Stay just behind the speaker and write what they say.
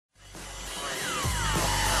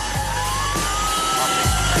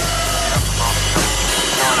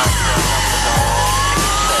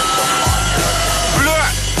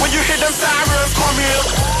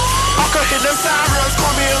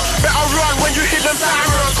Better run when you hear them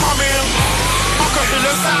sirens coming. I can hear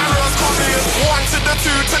them sirens coming. 1 to the 2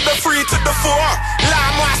 to the 3 to the 4.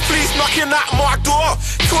 Limelight police knocking at my door.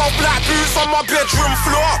 12 black boots on my bedroom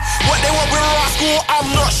floor. What they want with Rascal, I'm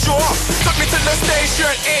not sure. Took me to the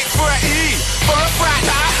station 8:30 for a fight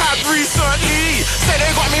that I had recently. Say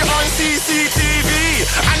they got me on CCTV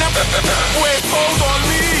and them boys posed on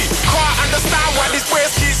me. Can't understand why these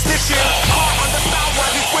boys keep snitching. Can't understand why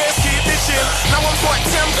these boys keep bitching. Now I'm got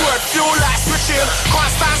tempered, feel like switching.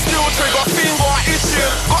 Can't stand still, trigger finger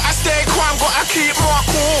itching. Gotta stay calm, gotta keep my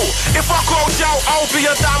cool. If I go jail, I'll be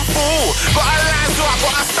a damn fool. Gotta rise up,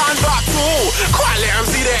 gotta stand up too. Can't let them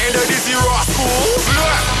see the end of Dizzee Rascal.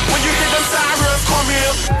 Look, when you hear them sirens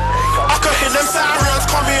coming, I can hear them sirens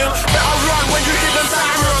coming. Better run when you hear them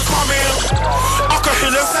sirens coming. I can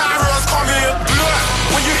hear them sirens coming. Look,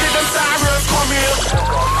 when you hear them sirens coming,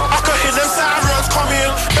 I can hear them sirens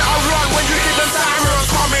coming. Better run when you hear them sirens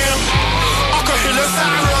coming. I can hear them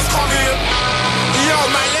sirens coming. Yo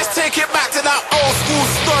man, let's take it back to that old school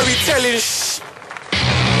storytelling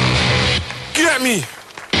Get me.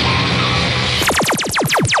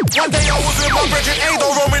 One day I was with my Bridget Ado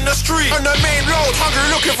roaming the street on the main road, hungry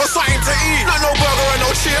looking for something to eat. Not no burger and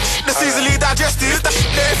no chips, that's easily digested. That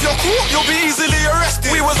shit there, if you're caught, you'll be easily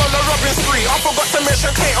arrested. We was on the robbing spree, I forgot to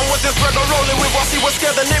mention Clayton was this brother rolling with us. He was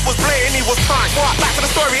scared and it was blatant, he was kind. But back to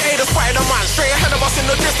the story, Ada spotted a man straight ahead of us in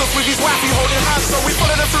the distance with his wifey holding hands. So we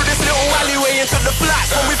followed him through this little alleyway into the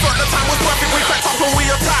flats. When we thought the time was perfect, we cracked up and we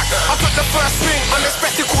attacked. I took the first swing,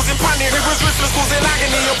 unexpected causing panic. It was ruthless causing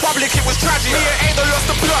agony, in public it was tragic. Me and Ada lost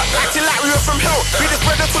the plot, acting like we were from hell. Beat his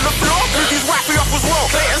brother to the floor, moved his wifey up as well.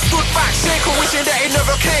 Clayton stood back, shaking, wishing that he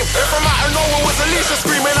never came. And from out of nowhere was Alicia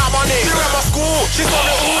screaming out my name. She ran my school, she's on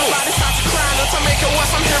it all. About this time to crying, and to make it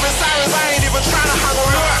worse, I'm hearing sirens. I ain't even trying to hang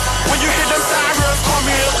around. When you hear them sirens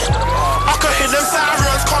coming, I can hear them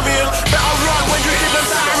sirens coming.